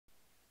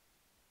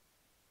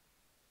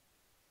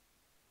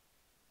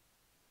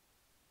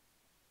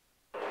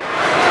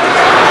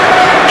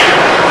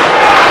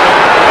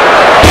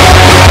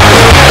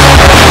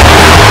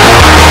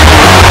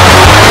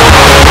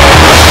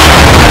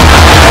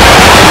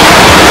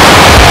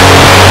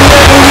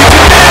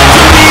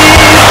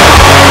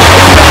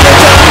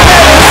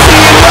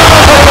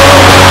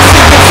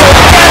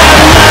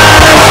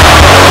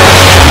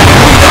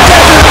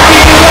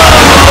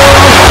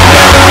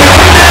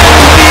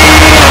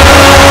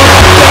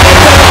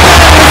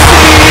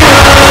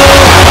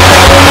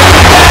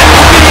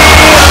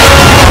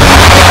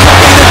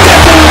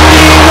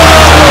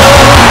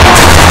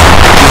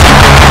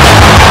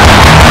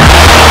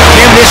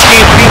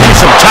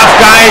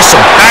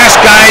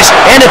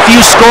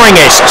few scoring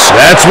aces.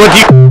 That's what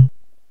you...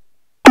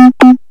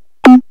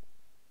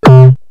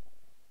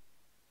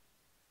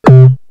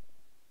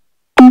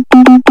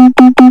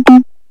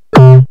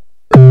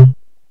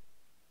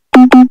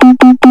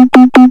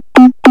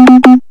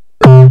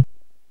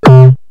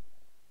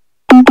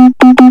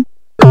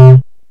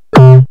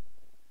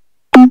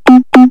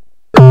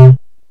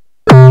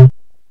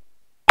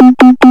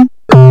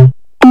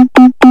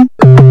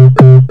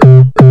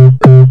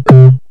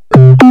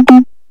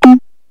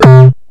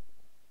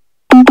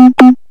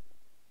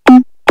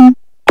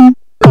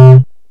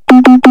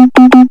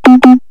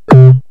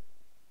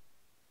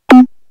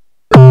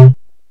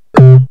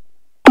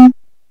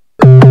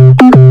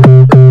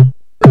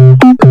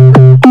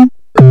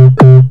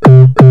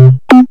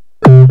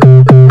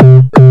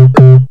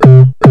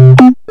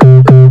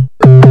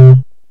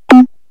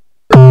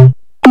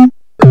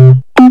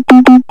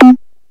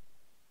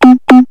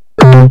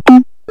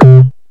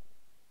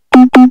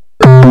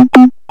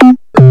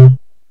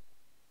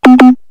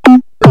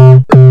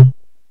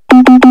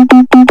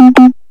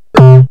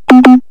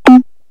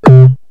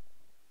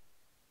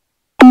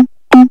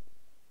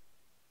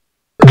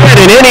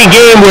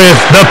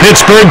 With the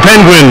Pittsburgh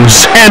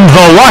Penguins and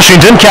the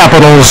Washington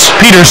Capitals.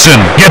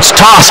 Peterson gets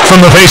tossed from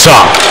the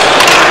faceoff.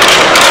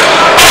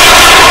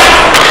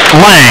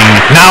 Lang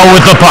now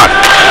with the puck.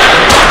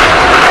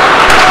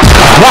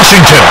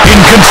 Washington in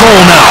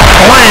control now.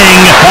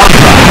 Lang on the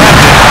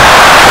captain.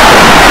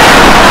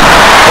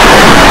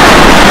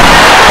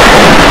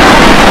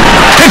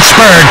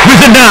 Pittsburgh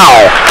with it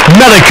now.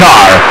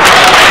 Melikar.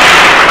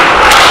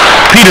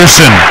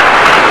 Peterson.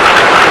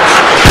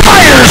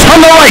 Fires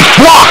on the right,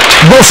 blocked.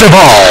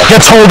 Boseval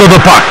gets hold of the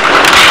puck.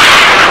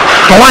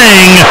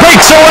 Lang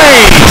breaks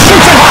away,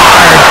 shoots it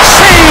hard,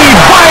 saved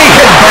by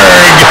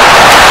Hedberg.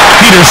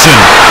 Peterson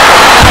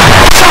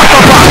shot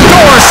the puck,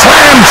 door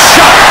slammed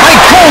shut by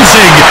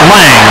Kolzig.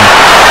 Lang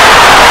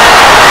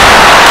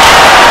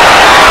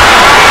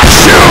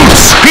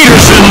shoots.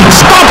 Peterson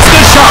stops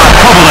the shot.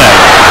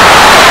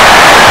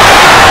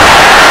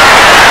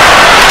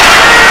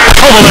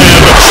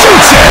 Kovalev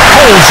shoots it.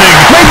 Kolzig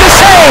made the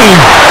save.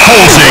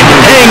 Kolzig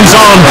hangs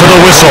on for the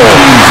whistle.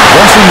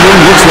 Dressing room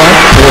looks like,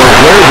 or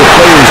where the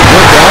players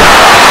work out.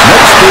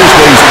 Next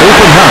Thursday's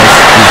open house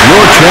is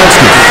your chance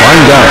to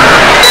find out.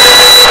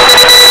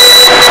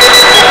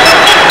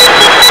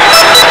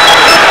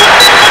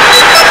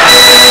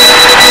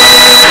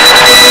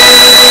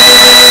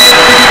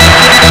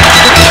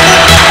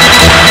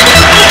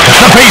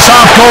 The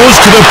faceoff goes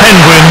to the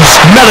Penguins.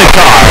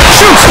 Melikar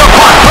shoots the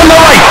puck on the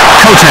right.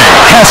 Cote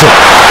has it.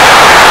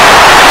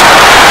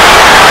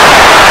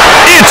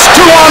 It's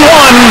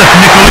 2-on-1.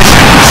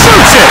 Nicholashin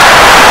shoots it.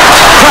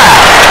 Kraft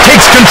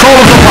takes control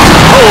of the puck.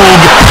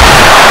 Hogue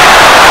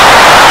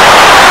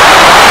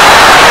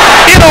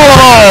in all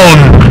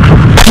alone.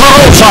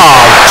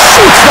 Morozov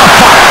shoots the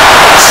puck.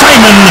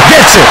 Simon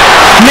gets it.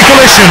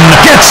 Nicholashin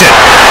gets it.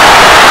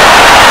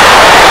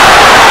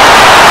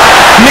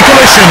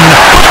 Nicholashin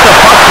put the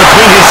puck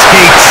between his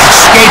skates.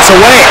 Skates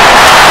away.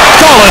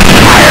 Colin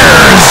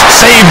fires.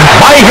 Saved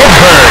by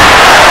Hedberg.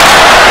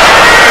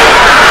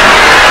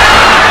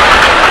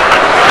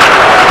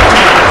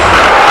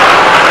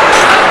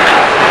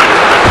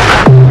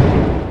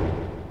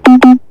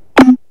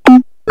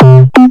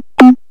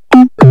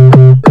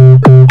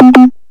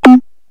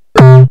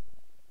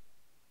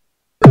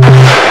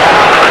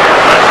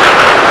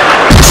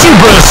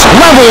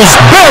 Levels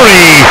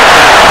Berry.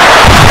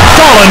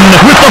 Fallen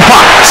with the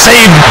puck.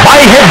 Saved by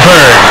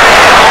Hedberg.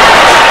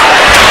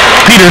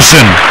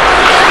 Peterson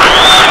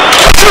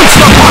shoots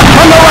the puck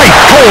on the right.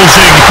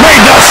 Kolzig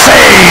made the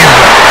save.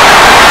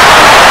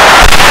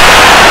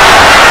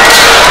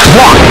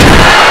 Blocked.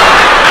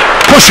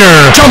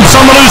 Pusher jumps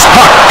on the loose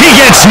puck. He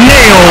gets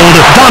nailed.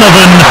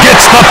 Donovan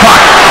gets the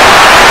puck.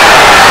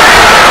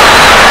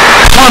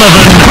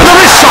 Donovan with a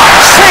wrist shot.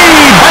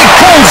 Saved by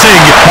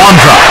Kolzig.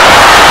 Bondra.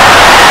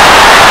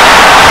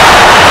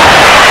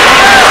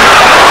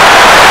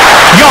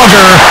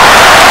 Yager.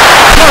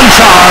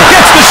 Gonchar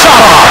gets the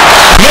shot off.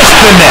 Missed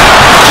the net.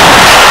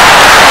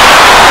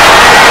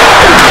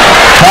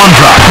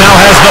 Bondra now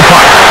has the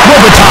puck.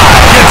 Robitaille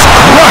gets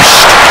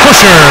crushed.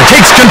 Pusher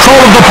takes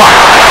control of the puck.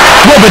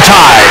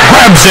 Robitaille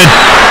grabs it.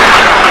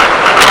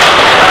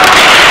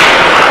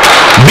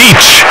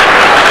 Beach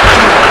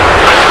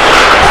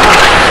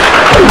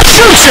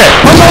shoots it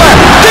from the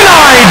left.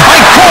 Denied by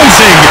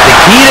Kolzig. The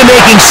key to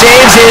making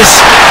saves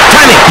is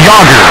timing.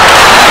 Yager.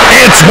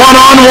 It's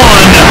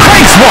one-on-one.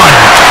 Cranks one.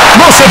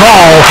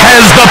 Boseval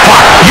has the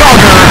puck.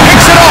 Yager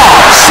picks it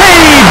off.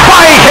 Saved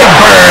by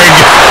Hedberg.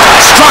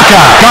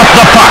 Straka got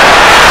the puck.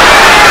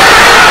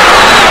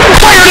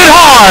 Fired it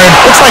hard.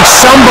 Looks like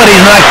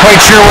somebody's not quite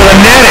sure where the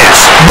net is.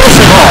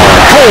 Boseval.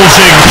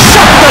 Kolzig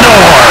shut the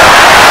door.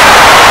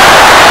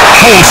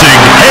 Kolzig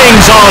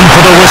hangs on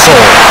for the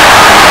whistle.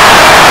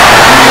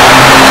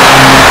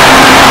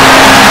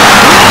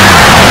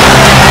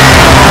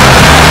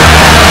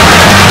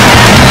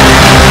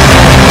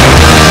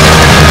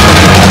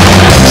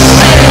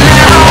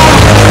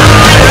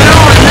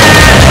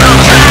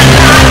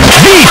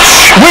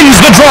 Wins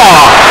the the draw.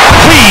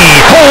 Lee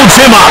holds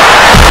him up.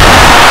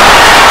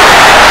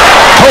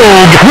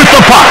 Hogue with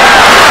the puck.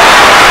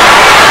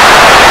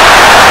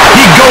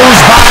 He goes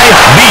by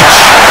Beach.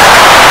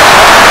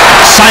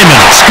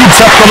 Simon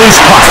scoops up the loose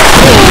puck.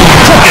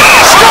 Took it.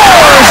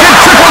 Scores! It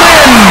trickled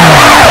in!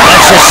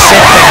 Let's just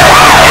sit back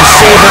and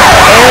savor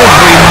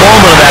every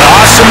moment of that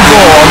awesome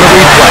goal on the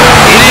replay.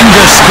 He didn't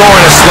just score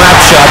in a slap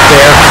shot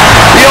there.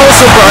 He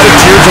also brought a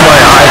tear to my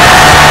eye.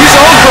 He's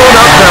all grown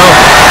up now.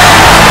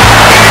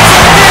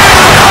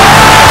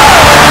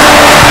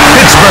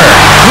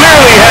 Pittsburgh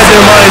Clearly had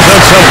their minds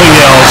on something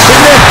else.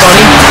 Isn't that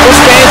funny? Those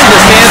fans in the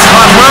stands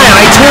caught my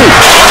eye too.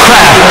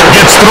 Kraft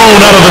gets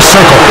thrown out of the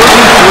circle.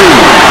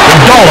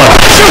 Dolan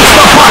shoots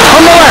the puck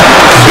from the left.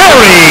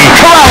 Barry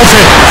corrals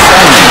it.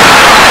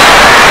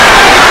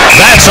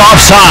 That's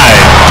offside.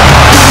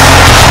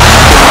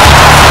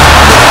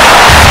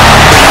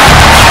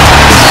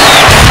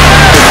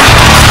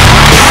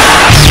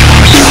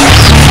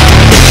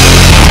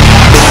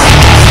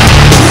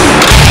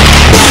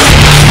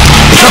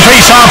 The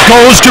face-off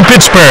goes to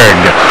Pittsburgh.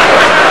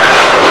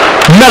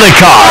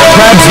 Melikar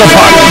grabs the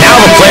puck. Now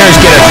the players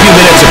get a few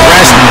minutes of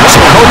rest,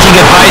 some coaching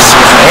advice,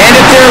 and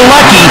if they're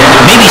lucky,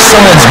 maybe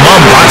someone's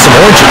mom brought some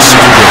oranges.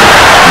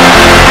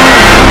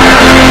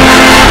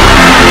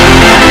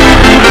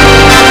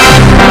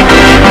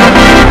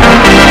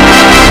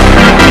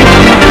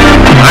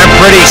 I'm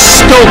pretty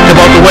stoked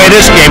about the way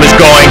this game is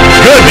going.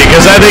 Good,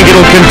 because I think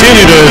it'll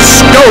continue to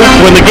stoke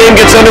when the game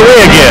gets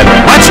underway again.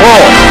 Let's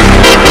roll.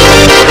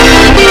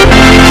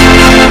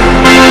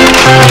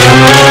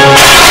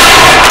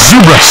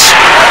 Zubras.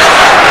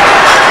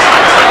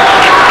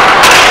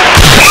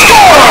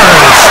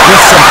 Scores!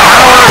 With some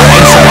power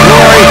and some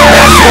glory,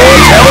 that goal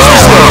tells the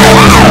story.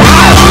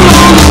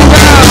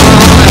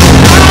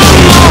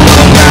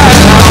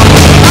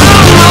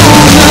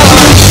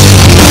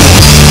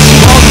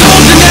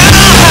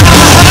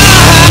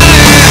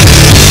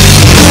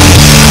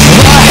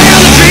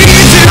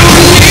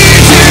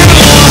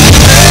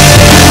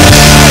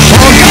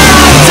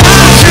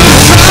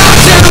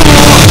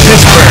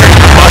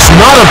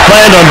 Not have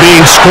planned on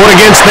being scored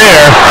against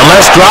there.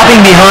 Unless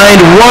dropping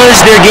behind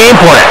was their game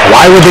plan.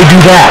 Why would they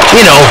do that?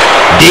 You know,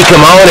 deke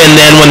them out, and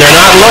then when they're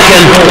not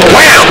looking,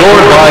 wham!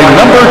 Scored by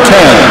number 10.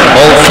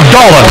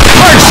 Dolan.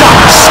 Hard shot.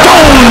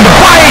 Stoned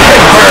by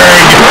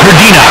Hedberg.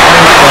 Herdina.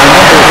 By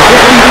number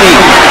 58,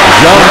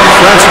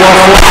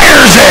 Jean-Francois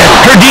Fires it.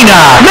 Herdina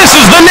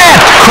misses the net.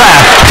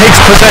 Kraft takes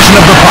possession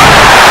of the puck.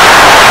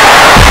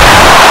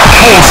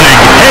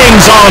 Holzig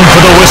hangs on for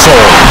the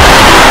whistle.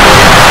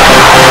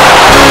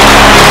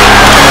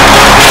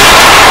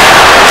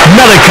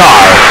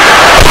 Melikar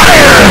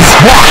fires.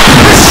 Blocked.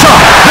 This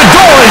shot. The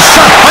door is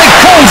shut by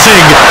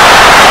Kolzig.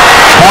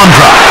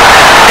 Bondra.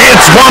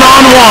 It's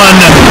one-on-one.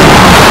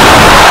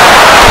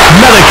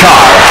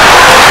 Melikar.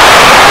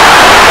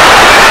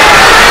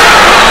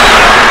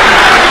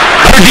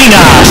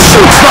 Herdina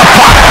shoots the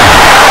puck.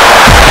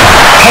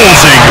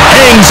 Kolzig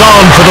hangs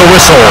on for the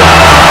whistle.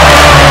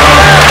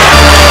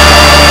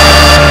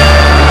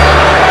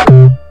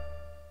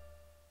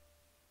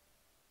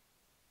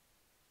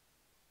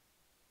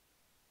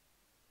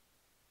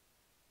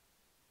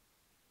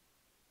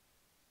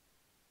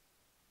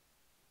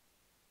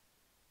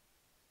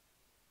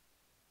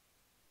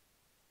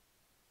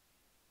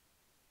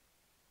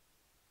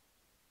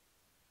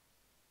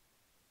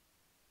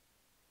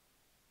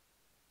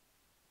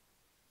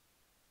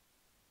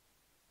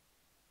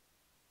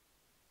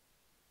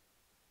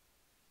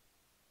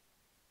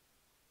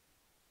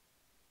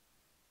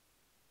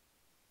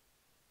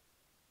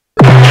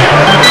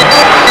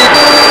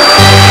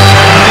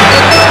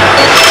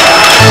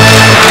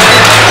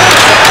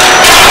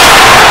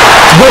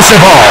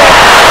 Wilsevall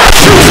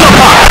shoots the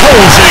puck.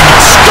 Holzig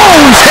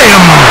stones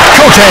him.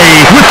 Cote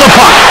with the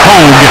puck.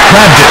 Hogue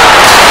grabbed it.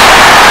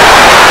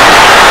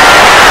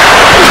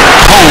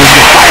 Hogue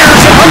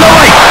fires it from the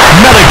right.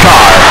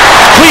 Melikar.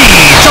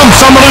 Lee jumps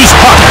on the loose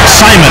puck.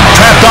 Simon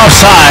trapped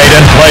offside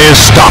and play is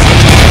stopped.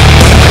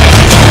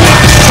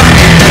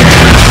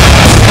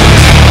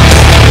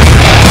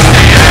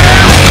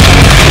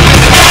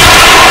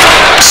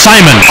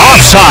 Simon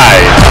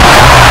offside.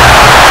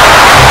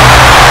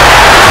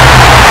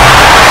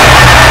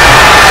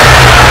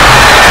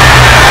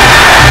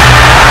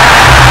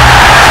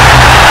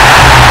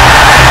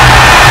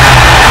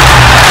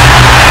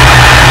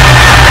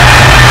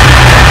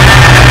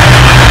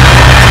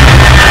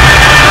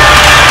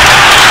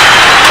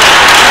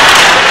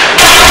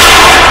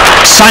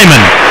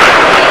 Simon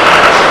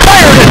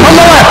fired it from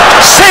the left.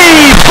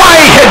 Saved by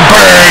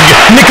Hedberg.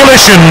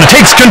 Nicolishin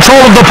takes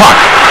control of the puck.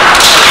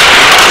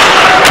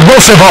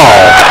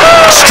 Wilsevall.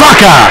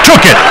 Straka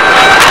took it.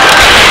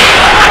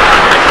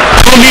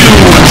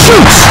 Lemieux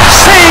shoots.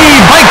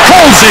 Saved by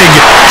Kolzig.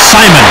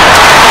 Simon.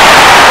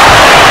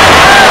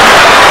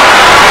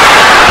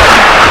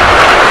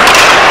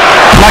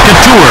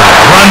 Lacouture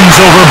runs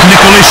over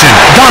Nicolishin.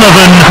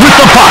 Donovan with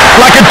the puck.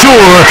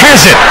 Lacouture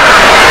has it.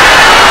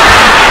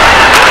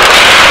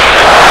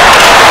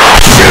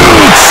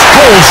 Shoots!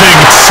 Kolzig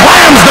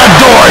slams the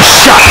door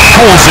shut.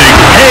 Kolzig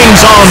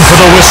hangs on for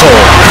the whistle.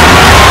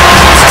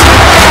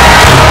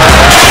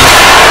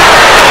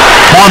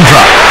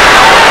 Bondra.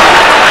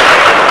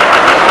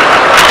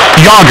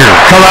 Yager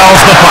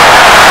corrals the puck.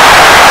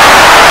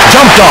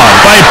 Jumped on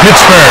by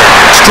Pittsburgh.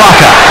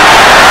 Straka.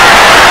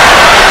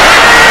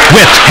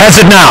 Witt has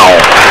it now.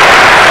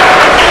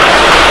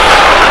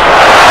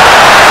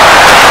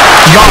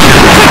 Yager,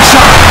 quick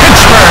shot.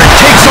 Pittsburgh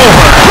takes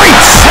over. Great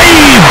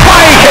save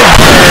by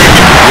Hedberg.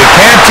 You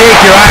can't take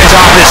your eyes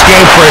off this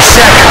game for a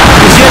second,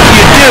 because if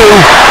you do,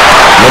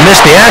 you'll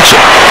miss the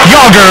action.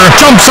 Yager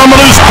jumps on the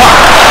loose puck.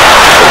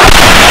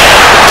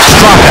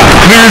 Straka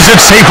clears it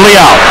safely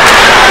out.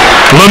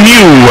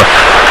 Lemieux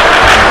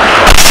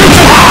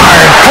shoots it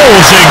hard.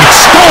 Kolzig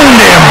stoned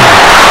him.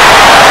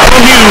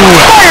 Lemieux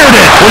fired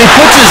it. When he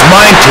puts his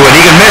mind to it,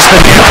 he can miss the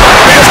net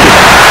faster.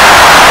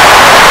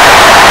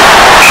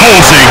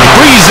 Kolzig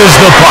freezes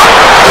the puck.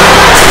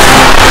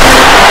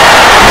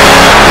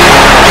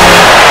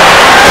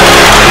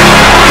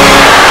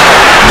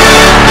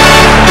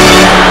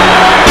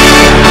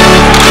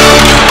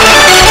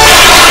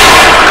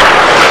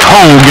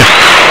 Hogue.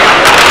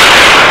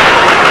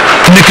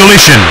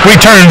 Nicolishin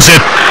returns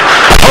it.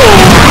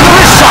 Hogue with a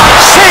wrist shot.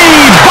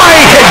 Saved by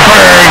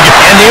Hedberg.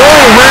 And the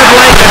only red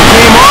light that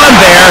came on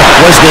there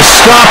was the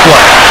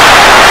stoplight.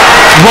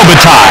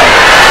 Robitaille.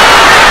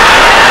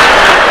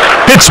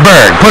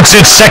 Pittsburgh puts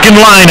its second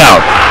line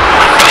out.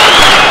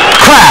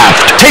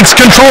 Kraft takes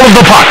control of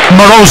the puck.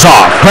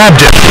 Morozov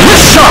grabbed it.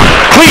 Wrist shot.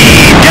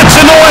 Clean gets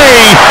in the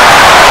way.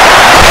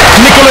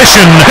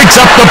 Nicolishin picks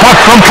up the puck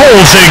from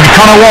Kolzig.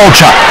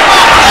 Konowalchuk.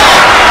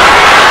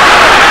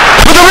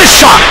 With a wrist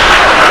shot.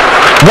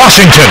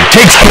 Washington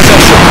takes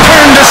possession.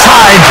 Turned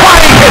aside by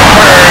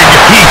Hedberg.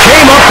 He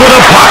came up with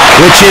a puck,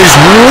 Which is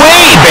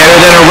way better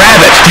than a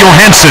rabbit.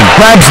 Johansson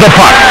grabs the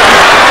puck.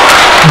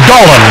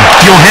 Dolan.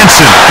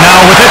 Johansson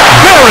now with it.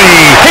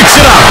 Berry picks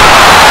it up.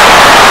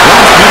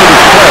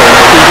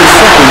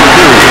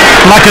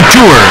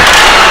 Lacouture.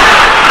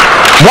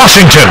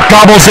 Washington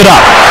gobbles it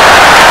up.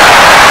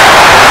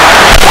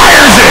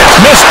 Fires it.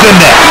 Missed the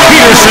net.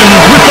 Peterson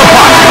with the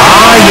puck.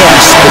 Ah,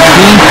 yes, the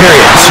clean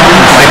periods.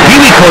 My Pee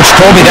Wee coach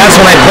told me that's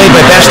when I played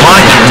my best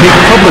hockey. Take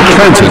public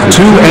transit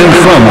to and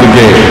from the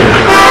game.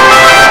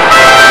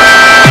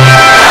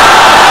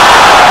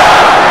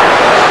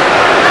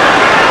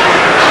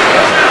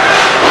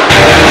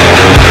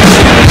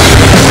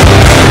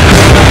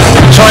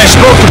 So I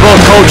spoke to both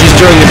coaches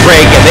during the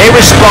break, and they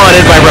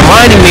responded by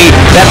reminding me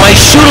that my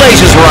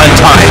shoelaces were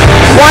untied.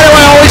 Why do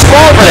I always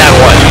fall for that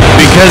one?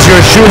 Because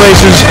your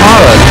shoelaces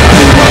are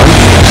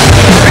untied.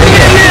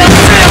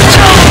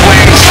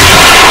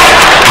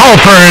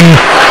 Halpern.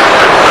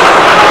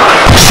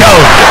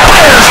 Showed.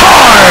 Fires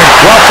hard.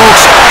 Well,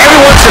 folks, every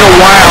once in a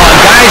while, a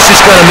guy's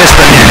just going to miss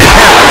the net. It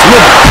happens.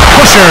 Look,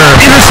 Pusher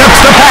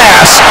intercepts the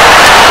pass.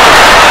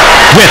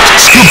 Witt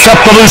scoops up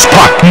the loose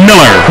puck.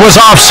 Miller was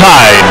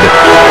offside.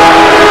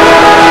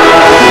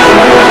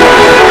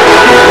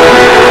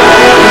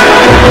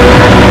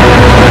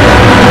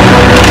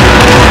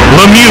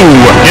 Lemieux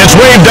gets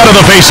waved out of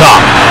the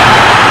faceoff.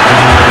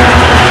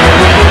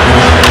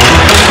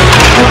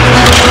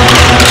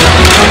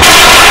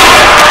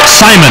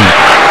 Simon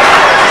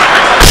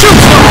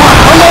shoots the puck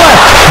on the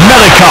left.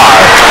 Melikar.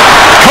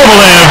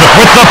 Kovalev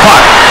with the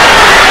puck.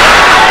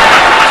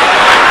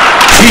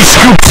 He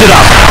scoops it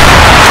up.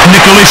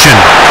 Nicolishin.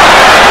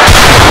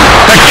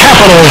 The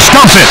Capitals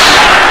dump it.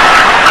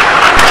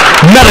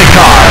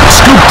 Melikar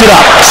scooped it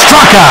up.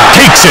 Straka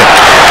takes it.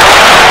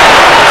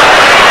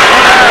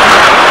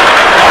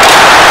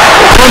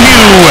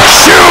 Lemieux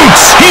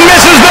shoots. He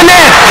misses the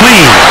net.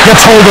 Clean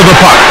gets hold of the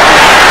puck.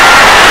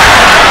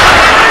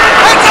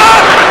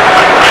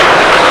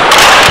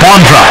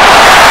 Bondra.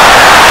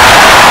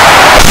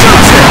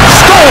 Shoots it.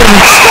 Stone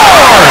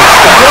scores.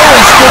 the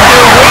goalie stood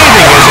there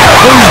waving as it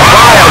cruised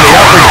by on the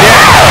upper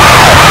deck.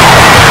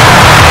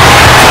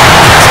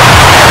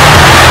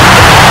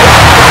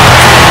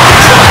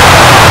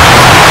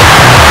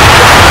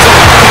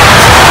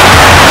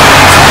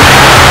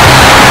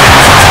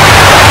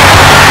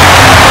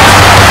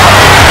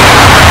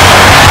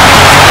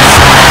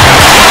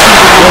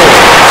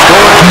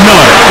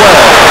 Miller.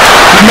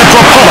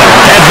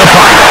 Metropolitan has the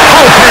puck.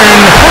 Halpern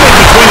pulling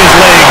between his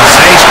legs.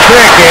 Nice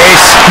trick,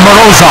 Ace.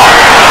 Morozov.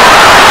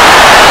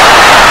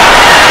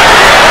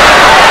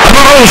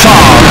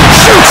 Morozov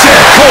shoots it.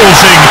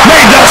 Kolzig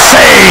made the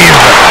save.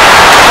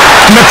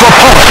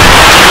 Metropolitan.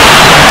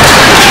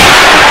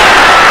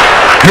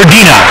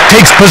 Gerdina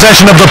takes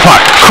possession of the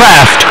puck.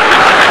 Kraft.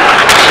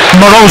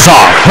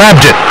 Morozov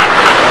grabbed it.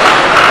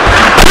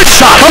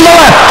 Shot from the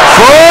left.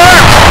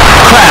 Kraft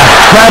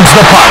grabs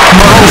the puck.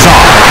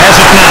 Morozov has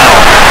it now.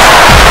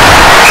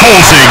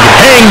 Kolzig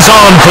hangs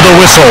on for the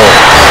whistle.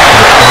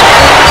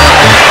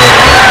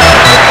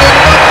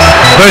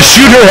 The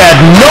shooter had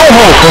no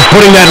hope of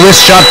putting that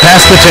wrist shot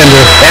past the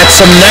tender. That's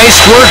some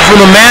nice work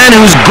from a man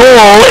whose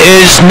goal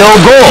is no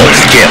goal.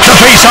 The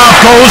faceoff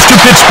goes to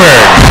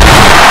Pittsburgh.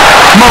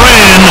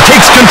 Morin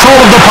takes control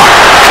of the puck.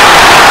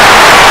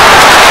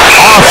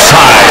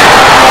 Offside.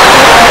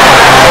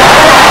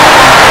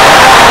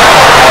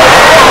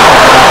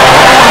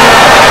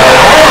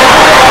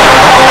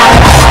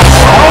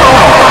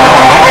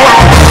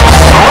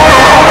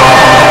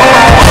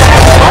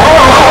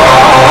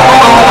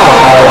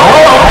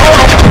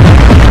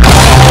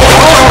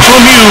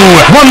 Lemieux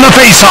won the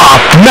faceoff.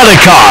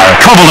 Medikar.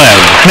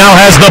 Kovalev now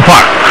has the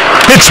puck.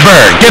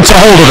 Pittsburgh gets a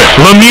hold of it.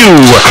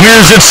 Lemieux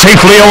clears it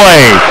safely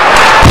away.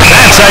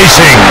 That's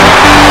icing.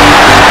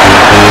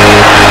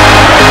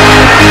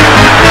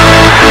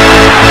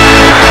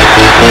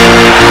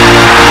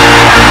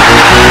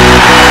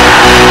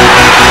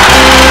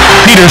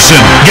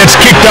 Peterson gets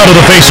kicked out of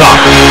the faceoff.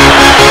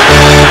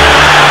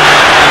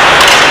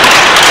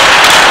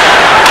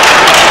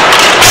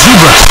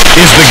 Zubas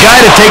is the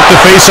guy to take the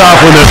faceoff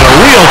when there's a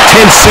real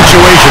tense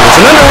situation. It's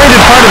an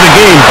underrated part of the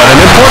game, but an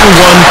important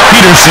one.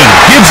 Peterson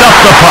gives up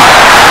the puck.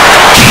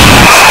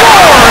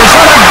 Scores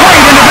on a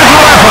great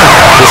individual effort.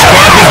 This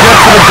can't be good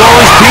for the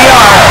goalie's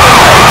PR.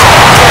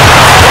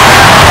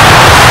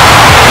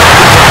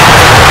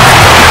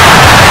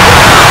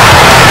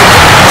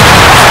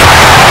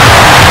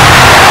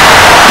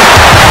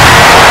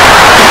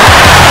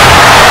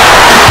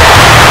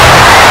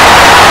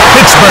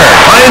 Pittsburgh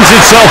finds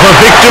itself a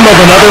victim of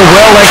another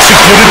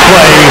well-executed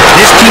play.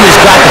 This team has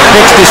got to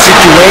fix this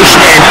situation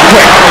and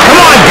quick. Come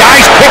on,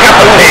 guys, pick up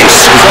the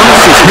pace.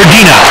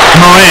 Medina.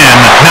 Moran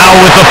now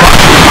with the puck.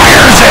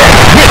 Fires it.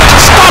 Witt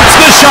stops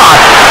the shot.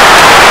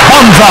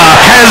 Bonza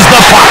has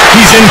the puck.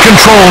 He's in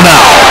control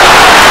now.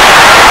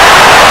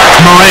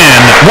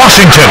 Moran.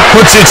 Washington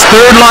puts its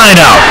third line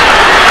out.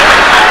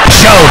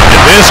 Shoved.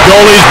 This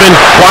goalie's been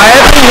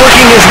quietly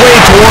working his way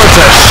towards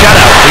a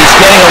shutout. He's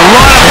getting a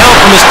lot of help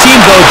from his team,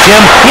 though,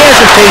 Jim. He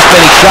hasn't faced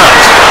many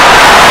shots.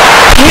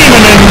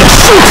 Nieminen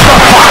shoots the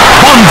puck.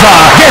 Bonza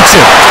gets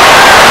it.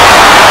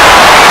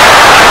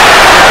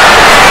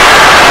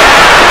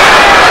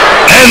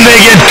 And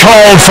they get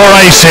called for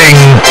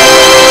icing.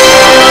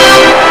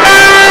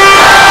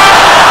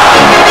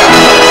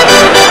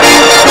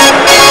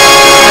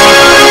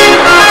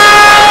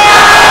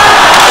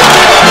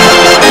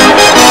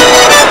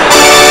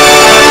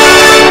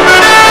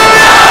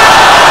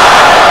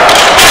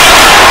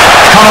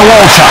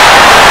 Walchuk.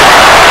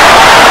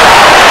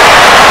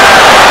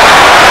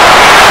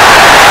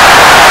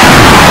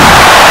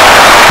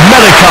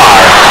 Medikar.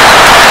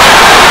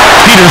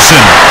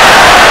 Peterson.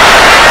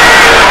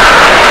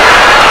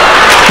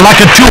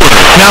 Lakatur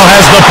now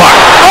has the puck.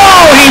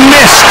 Oh, he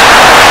missed!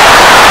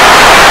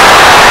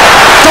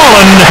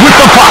 Dolan with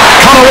the puck.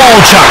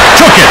 Konowalchuk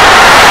took it.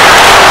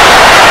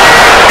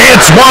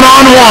 It's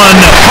one-on-one.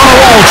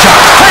 Konowalchuk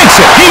takes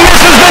it. He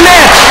misses the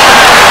net.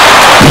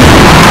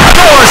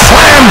 Door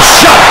slammed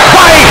shut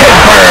by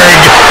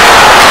Hedberg.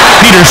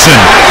 Peterson.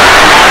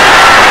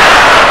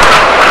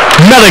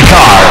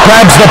 Medikar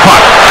grabs the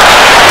puck.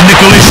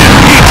 Nicolishin.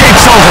 He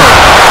takes over.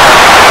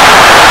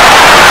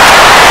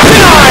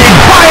 Denied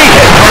by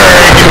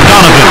Hedberg.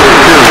 Donovan.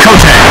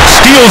 Kote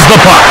steals the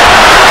puck.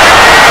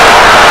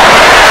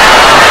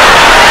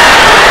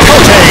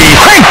 Kote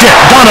cranked it.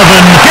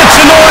 Donovan gets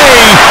in the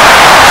way.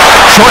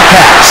 Short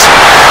pass.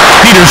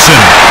 Peterson.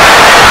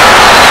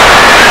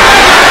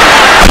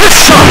 This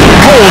shot.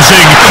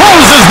 Kolzig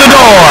closes the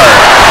door.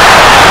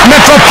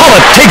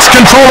 Metropolit takes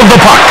control of the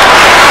puck.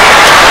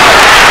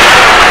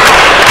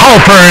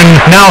 Halpern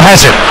now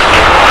has it.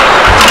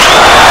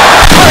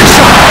 Hard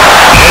shot.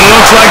 It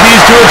looks like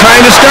these two are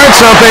trying to start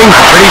something.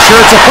 Pretty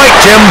sure it's a fight,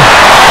 Jim.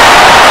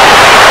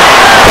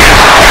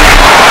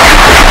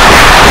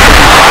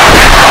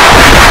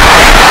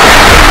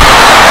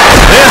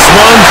 This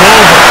one's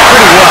over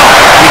pretty well.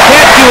 You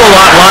can't do a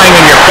lot lying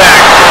on your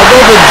back,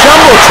 although the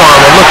Jumbotron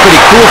would look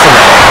pretty cool from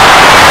that angle.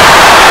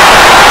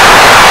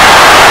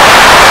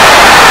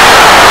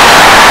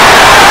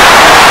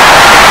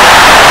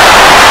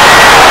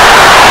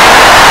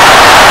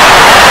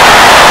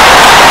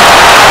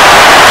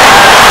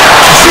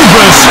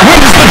 Zubas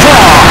wins the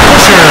draw.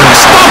 Pusher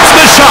stops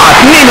the shot.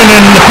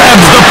 Nieminen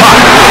grabs the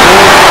puck.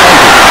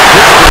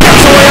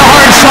 Gets away a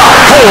hard shot.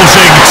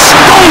 Kolzig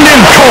stoned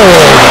him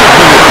cold.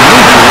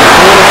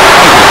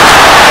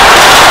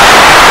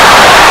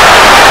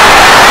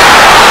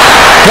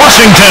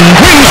 Washington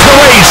wins the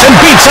race and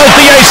beats out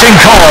the icing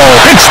call.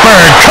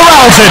 Pittsburgh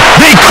corrals it.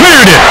 They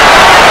cleared it.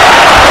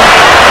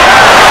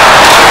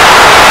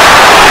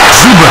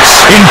 Zubas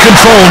in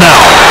control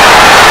now.